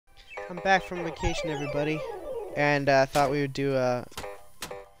I'm back from vacation, everybody, and thought we would do a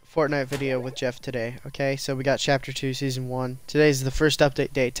Fortnite video with Jeff today. Okay, so we got Chapter 2, Season 1. Today's the first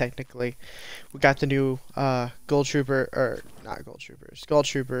update day, technically. We got the new Skull Trooper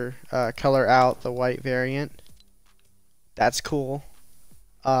color out, the white variant. That's cool.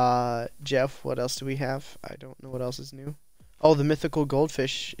 Jeff, what else do we have? I don't know what else is new. Oh, the mythical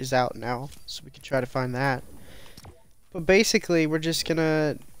goldfish is out now, so we can try to find that. But basically, we're just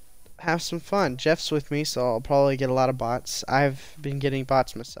gonna have some fun. Jeff's with me, so I'll probably get a lot of bots. I've been getting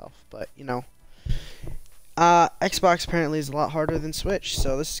bots myself, but you know, Xbox apparently is a lot harder than Switch,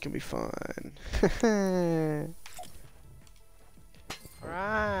 so this is gonna be fun.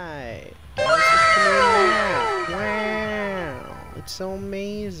 Alright, wow, it's so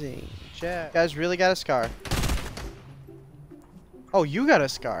amazing. Jeff, you guys really got a scar. Oh, you got a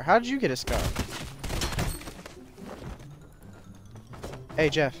scar. How did you get a scar? Hey,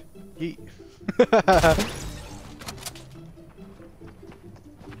 Jeff. Ready?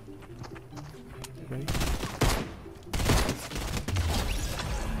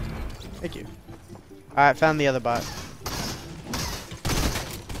 Thank you. Alright, found the other bot.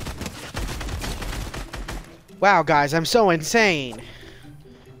 Wow, guys, I'm so insane.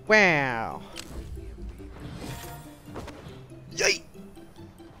 Wow. Yay!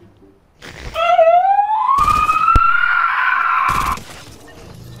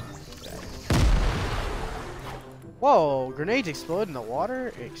 Whoa, grenades explode in the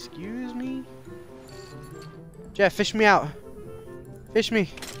water? Excuse me? Jeff, fish me out. Fish me.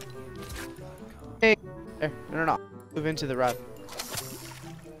 Hey. There. No. Move into the rod.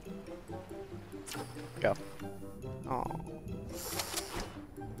 Go. Oh.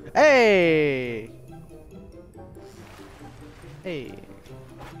 Hey! Hey.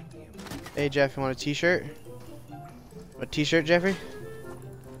 Hey, Jeff, you want a t-shirt? A t-shirt, Jeffrey?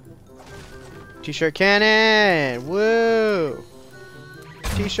 T-shirt cannon! Woo!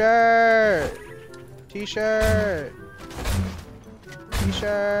 T-shirt! T-shirt!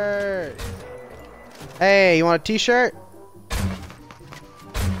 T-shirt! Hey, you want a t-shirt?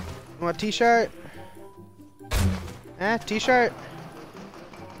 You want a t-shirt? Eh, t-shirt?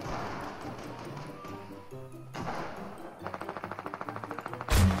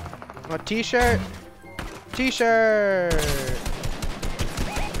 Want a t-shirt? T-shirt!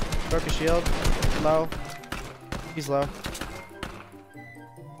 Broke a shield. Low. He's low.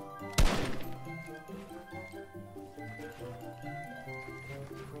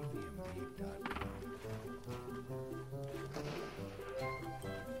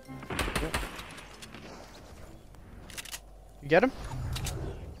 You get him?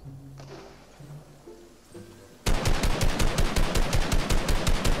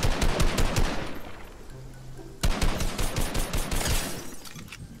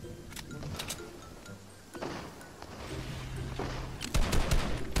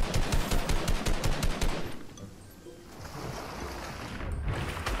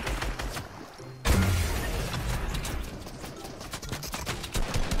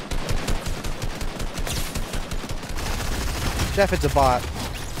 Jeff, it's a bot.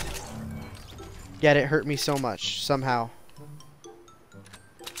 Yet it hurt me so much, somehow.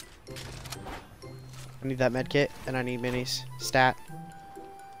 I need that med kit, and I need minis. Stat.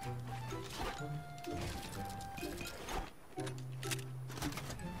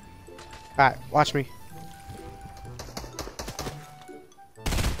 Alright, watch me.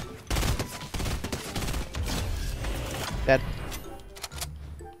 Dead.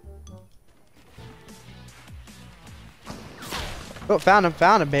 Oh, found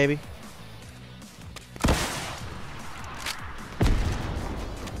him, baby.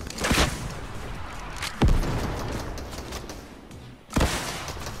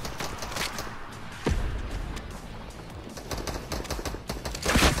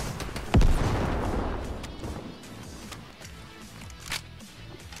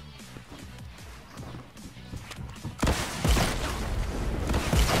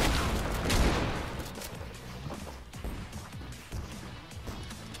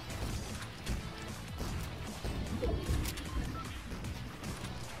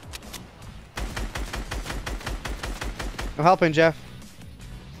 I'm helping, Jeff.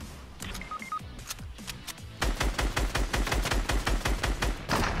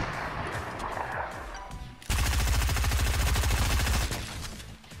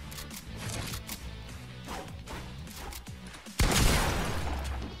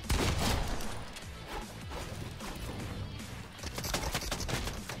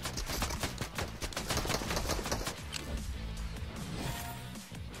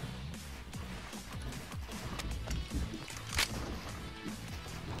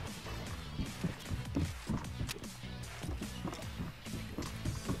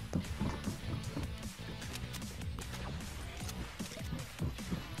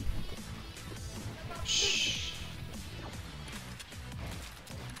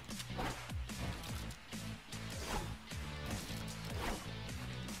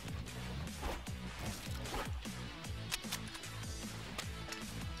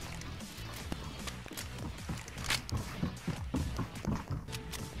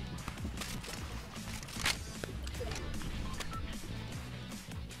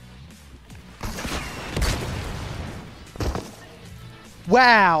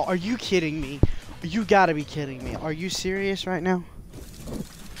 Wow, are you kidding me? You gotta be kidding me. Are you serious right now?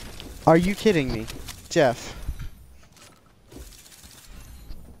 Are you kidding me? Jeff.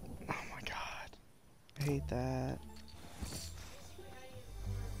 Oh my god. I hate that.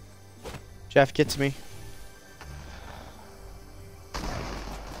 Jeff, get to me.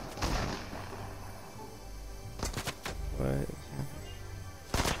 What is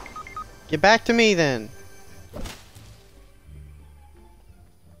happening? Get back to me then.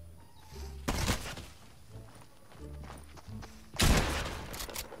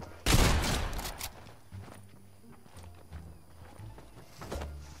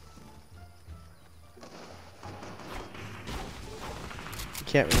 You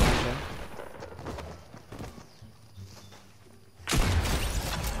can't rewind that.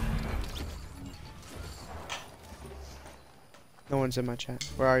 No one's in my chat.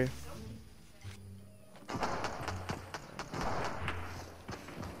 Where are you?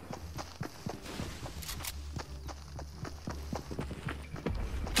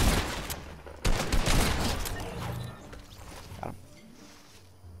 Got him.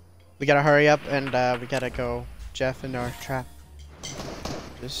 We gotta hurry up and we gotta go Jeff into our trap.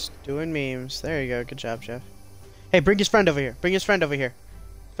 Just doing memes. There you go. Good job, Jeff. Hey, bring his friend over here. Bring his friend over here.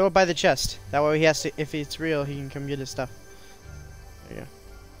 Throw it by the chest. That way he has to, if it's real, he can come get his stuff. There you go.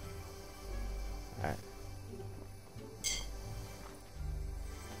 Alright.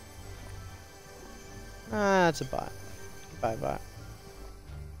 Ah, it's a bot. Bye, bot.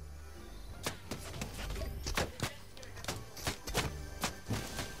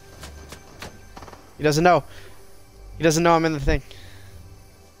 He doesn't know. He doesn't know I'm in the thing.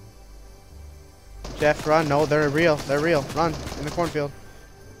 Jeff, run. No, they're real. They're real. Run. In the cornfield.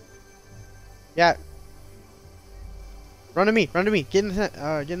 Yeah. Run to me. Run to me. Get in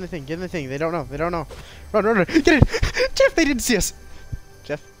the get in the thing. Get in the thing. They don't know. They don't know. Run, run, run. Get in. Jeff, they didn't see us.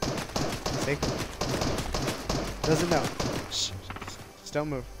 Jeff. Safe. Doesn't know. Shh. Just don't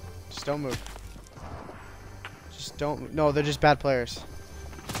move. Just don't move. Just don't. No, they're just bad players.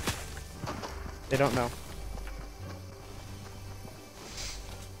 They don't know.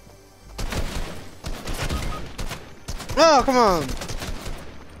 Oh, come on.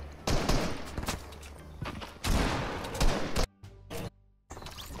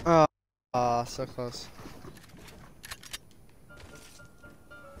 Oh, so close.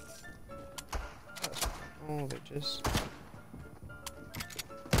 Oh, they just...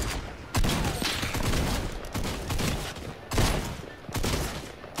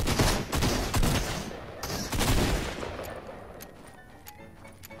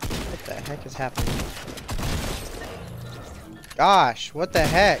 What the heck is happening? Gosh, what the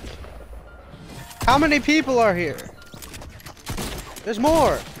heck? How many people are here? There's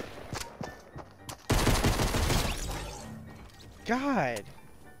more! God.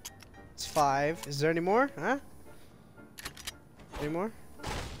 It's 5. Is there any more? Huh? Any more?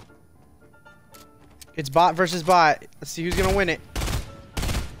 It's bot versus bot. Let's see who's gonna win it.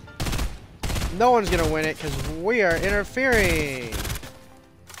 No one's gonna win it because we are interfering.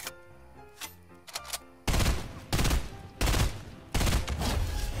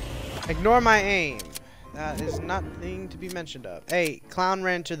 Ignore my aim. That is nothing to be mentioned of. Hey, Clown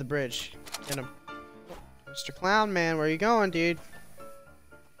ran to the bridge. Get him. Mr. Clown Man, where are you going, dude?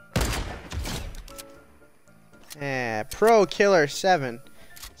 Pro Killer 7.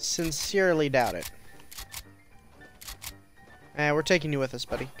 Sincerely doubt it. We're taking you with us,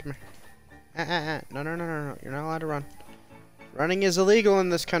 buddy. Come here. No, no, no, no, no. You're not allowed to run. Running is illegal in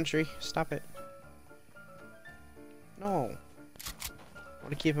this country. Stop it. No. I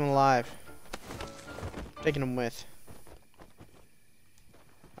want to keep him alive. Taking him with.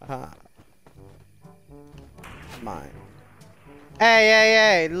 Mine. Hey,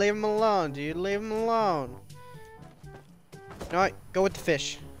 hey, hey! Leave him alone, dude. Leave him alone. You know what? Go with the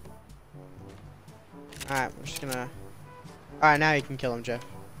fish. Alright, we're just gonna... Alright, now you can kill him, Jeff.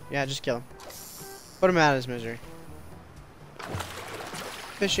 Yeah, just kill him. Put him out of his misery.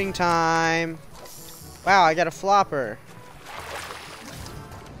 Fishing time. Wow, I got a flopper.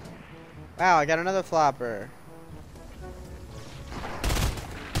 Wow, I got another flopper.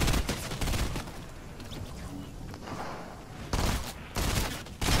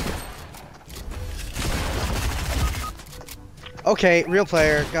 Okay, real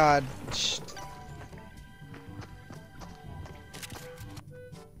player. God.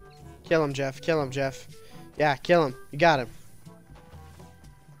 Kill him, Jeff. Kill him, Jeff. Yeah, kill him. You got him.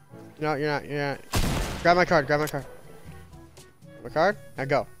 No, you're not. You're not. Grab my card. Grab my card. Grab my card. Now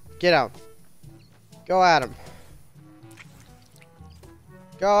go. Get out. Go at him.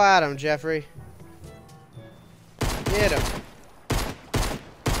 Go at him, Jeffrey. Get him.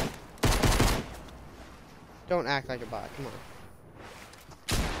 Don't act like a bot. Come on.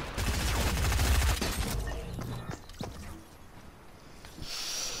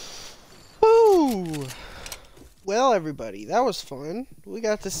 Woo! Well, everybody, that was fun. We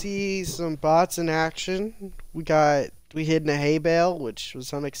got to see some bots in action. We hid in a hay bale, which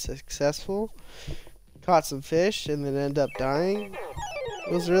was unsuccessful. Caught some fish and then ended up dying.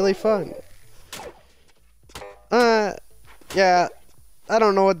 It was really fun. Yeah. I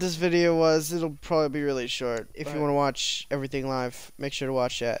don't know what this video was. It'll probably be really short. If you want to watch everything live, make sure to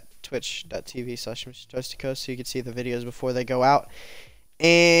watch at twitch.tv/MrToastyCoast so you can see the videos before they go out.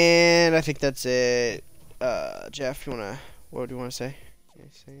 And I think that's it. Jeff, what do you want to say? Can you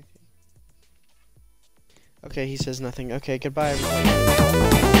say anything? Okay, he says nothing. Okay, goodbye,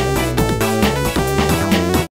 everybody.